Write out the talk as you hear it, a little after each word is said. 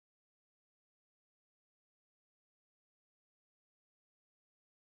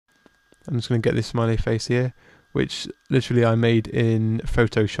I'm just going to get this smiley face here, which literally I made in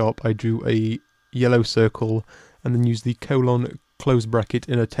Photoshop. I drew a yellow circle and then used the colon close bracket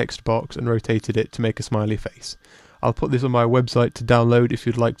in a text box and rotated it to make a smiley face. I'll put this on my website to download if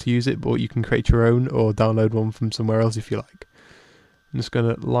you'd like to use it, but you can create your own or download one from somewhere else if you like. I'm just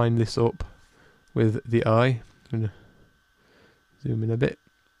going to line this up with the eye. I'm going to zoom in a bit.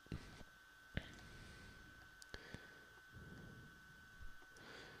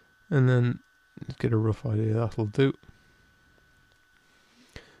 And then let's get a rough idea, that'll do.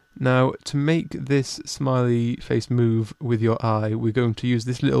 Now, to make this smiley face move with your eye, we're going to use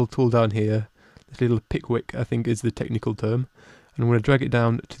this little tool down here, this little pickwick, I think is the technical term, and I'm going to drag it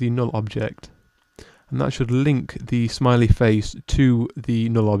down to the null object. And that should link the smiley face to the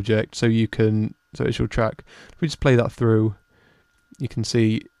null object, so it should track. If we just play that through, you can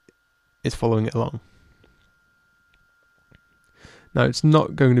see it's following it along. Now, it's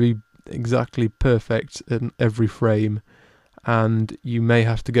not going to be exactly perfect in every frame, and you may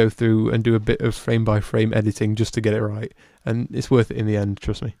have to go through and do a bit of frame by frame editing just to get it right, and it's worth it in the end,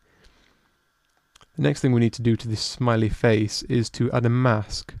 trust me. The next thing we need to do to this smiley face is to add a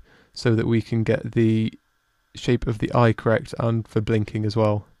mask so that we can get the shape of the eye correct and for blinking as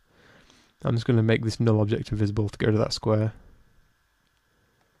well. I'm just going to make this null object invisible to go to that square.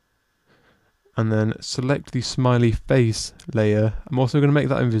 And then select the smiley face layer. I'm also going to make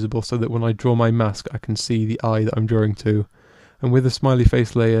that invisible so that when I draw my mask I can see the eye that I'm drawing to. And with the smiley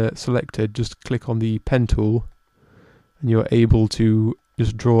face layer selected, just click on the pen tool and you're able to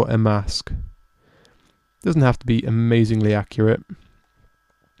just draw a mask. It doesn't have to be amazingly accurate.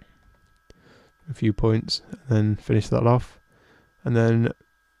 A few points, and then finish that off. And then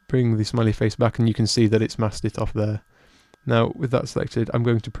bring the smiley face back and you can see that it's masked it off there. Now with that selected, I'm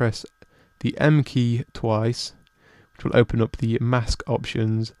going to press the M key twice, which will open up the mask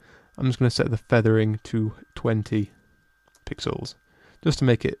options. I'm just going to set the feathering to 20 pixels, just to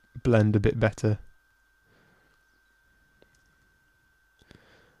make it blend a bit better.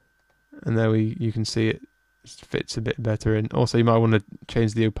 And there you can see it fits a bit better in. Also, you might want to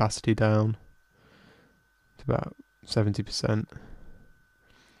change the opacity down to about 70%.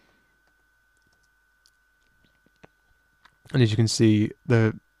 And as you can see,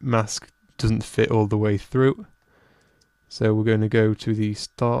 the mask doesn't fit all the way through, so we're going to go to the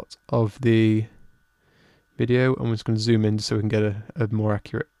start of the video and we're just going to zoom in so we can get a more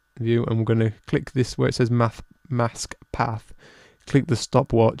accurate view, and we're going to click this where it says mask path, click the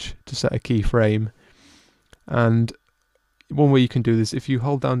stopwatch to set a keyframe. And one way you can do this, if you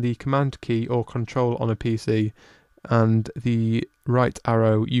hold down the command key or control on a PC and the right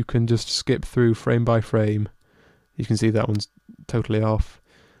arrow, you can just skip through frame by frame. You can see that one's totally off.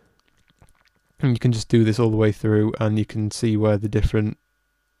 And you can just do this all the way through and you can see where the different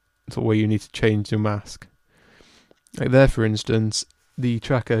where you need to change your mask. Like there, for instance, the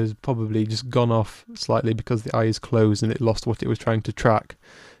tracker has probably just gone off slightly because the eye is closed and it lost what it was trying to track.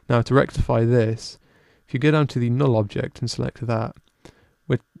 Now to rectify this, if you go down to the null object and select that,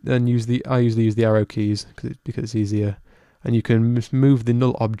 then I usually use the arrow keys because it's easier, and you can just move the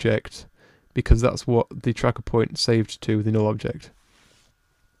null object because that's what the tracker point saved to, the null object.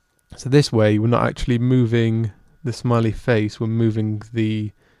 So this way we're not actually moving the smiley face, we're moving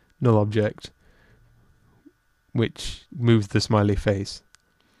the null object, which moves the smiley face.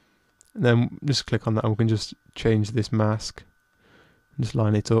 And then just click on that and we can just change this mask and just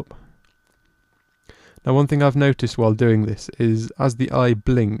line it up. Now one thing I've noticed while doing this is as the eye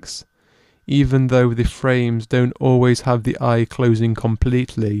blinks, even though the frames don't always have the eye closing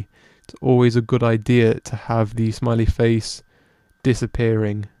completely, it's always a good idea to have the smiley face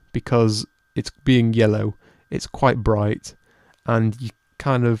disappearing, because it's being yellow, it's quite bright, and you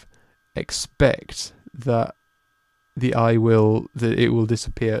kind of expect that it will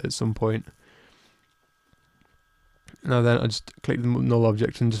disappear at some point. Now then I just click the null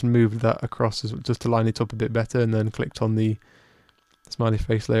object and just moved that across just to line it up a bit better, and then clicked on the smiley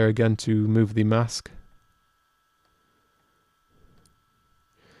face layer again to move the mask.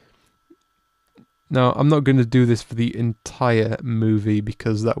 Now, I'm not going to do this for the entire movie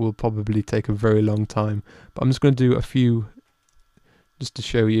because that will probably take a very long time, but I'm just going to do a few just to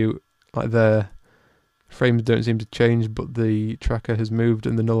show you. Like there, frames don't seem to change, but the tracker has moved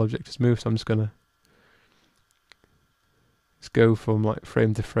and the null object has moved, so I'm just going to go from like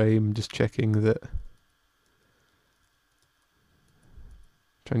frame to frame, just checking that,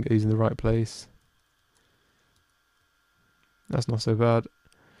 try and get these in the right place. That's not so bad.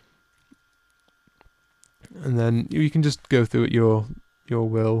 And then you can just go through at your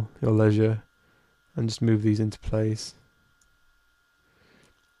will, your leisure, and just move these into place.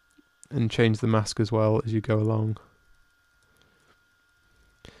 and change the mask as well as you go along.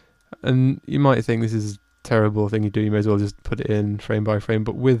 And you might think this is a terrible thing you do, you may as well just put it in frame by frame,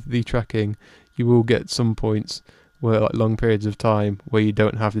 but with the tracking you will get some points where, like, long periods of time where you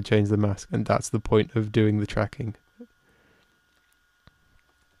don't have to change the mask, and that's the point of doing the tracking.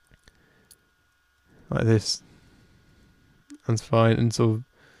 Like this. That's fine, and sort of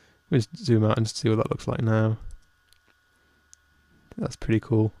we'll just zoom out and see what that looks like now. That's pretty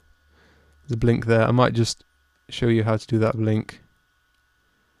cool. There's a blink there. I might just show you how to do that blink.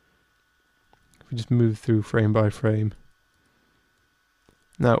 If we just move through frame by frame.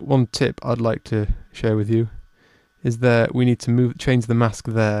 Now, one tip I'd like to share with you is that we need to change the mask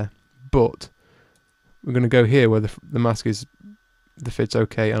there, but we're going to go here where the mask is, the fit's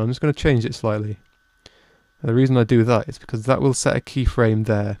okay, and I'm just going to change it slightly. And the reason I do that is because that will set a keyframe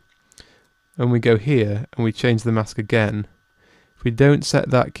there. When we go here and we change the mask again, if we don't set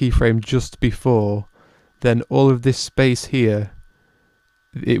that keyframe just before, then all of this space here,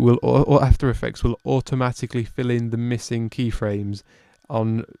 it will, or After Effects will automatically fill in the missing keyframes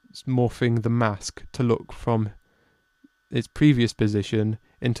on morphing the mask to look from its previous position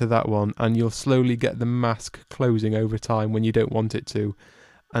into that one, and you'll slowly get the mask closing over time when you don't want it to.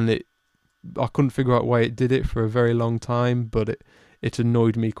 And I couldn't figure out why it did it for a very long time, but it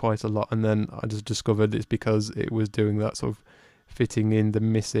annoyed me quite a lot, and then I just discovered it's because it was doing that, sort of fitting in the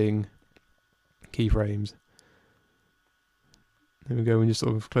missing keyframes. There we go, and just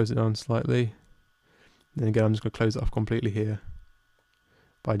sort of close it down slightly. Then again, I'm just going to close it off completely here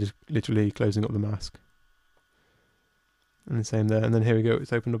by just literally closing up the mask. And the same there, and then here we go,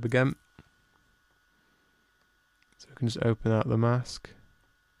 it's opened up again. So we can just open out the mask.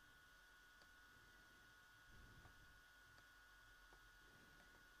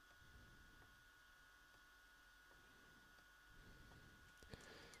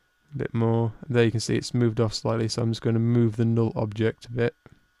 A bit more. There you can see it's moved off slightly, so I'm just going to move the null object a bit.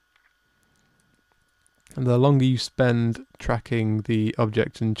 And the longer you spend tracking the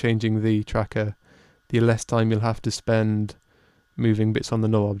object and changing the tracker, the less time you'll have to spend moving bits on the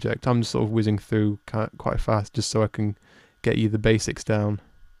null object. I'm just sort of whizzing through quite fast just so I can get you the basics down.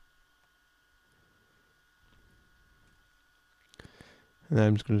 And then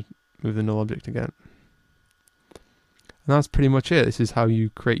I'm just going to move the null object again. And that's pretty much it. This is how you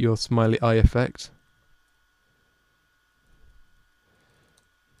create your smiley eye effect.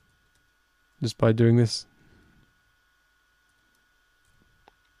 Just by doing this.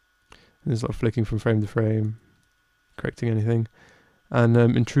 And sort of flicking from frame to frame, correcting anything. And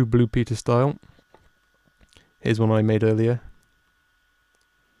in true Blue Peter style, here's one I made earlier.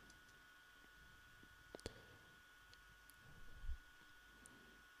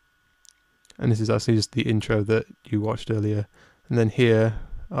 And this is actually just the intro that you watched earlier. And then here,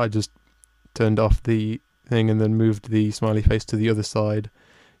 I just turned off the thing and then moved the smiley face to the other side.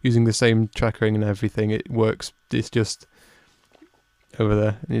 Using the same trackering and everything, it works. It's just over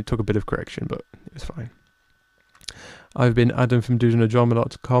there. And it took a bit of correction, but it was fine. I've been Adam from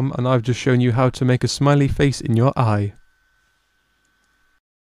DudeAndADrama.com, and I've just shown you how to make a smiley face in your eye.